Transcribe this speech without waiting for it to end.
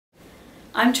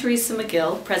I'm Teresa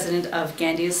McGill, President of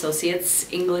Gandy Associates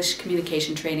English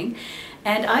Communication Training,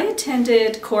 and I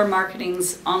attended Core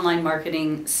Marketing's online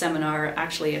marketing seminar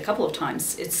actually a couple of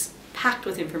times. It's packed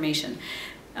with information.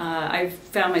 I've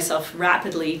found myself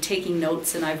rapidly taking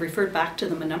notes, and I've referred back to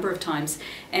them a number of times,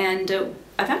 and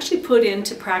I've actually put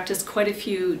into practice quite a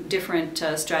few different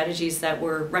strategies that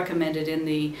were recommended in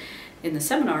the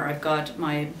seminar. I've got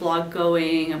my blog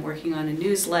going, I'm working on a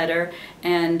newsletter,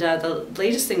 and the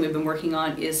latest thing we've been working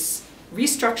on is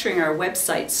restructuring our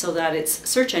website so that it's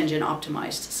search engine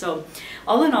optimized. So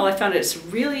all in all, I found it's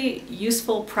really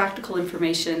useful, practical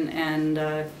information, and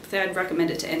I'd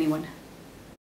recommend it to anyone.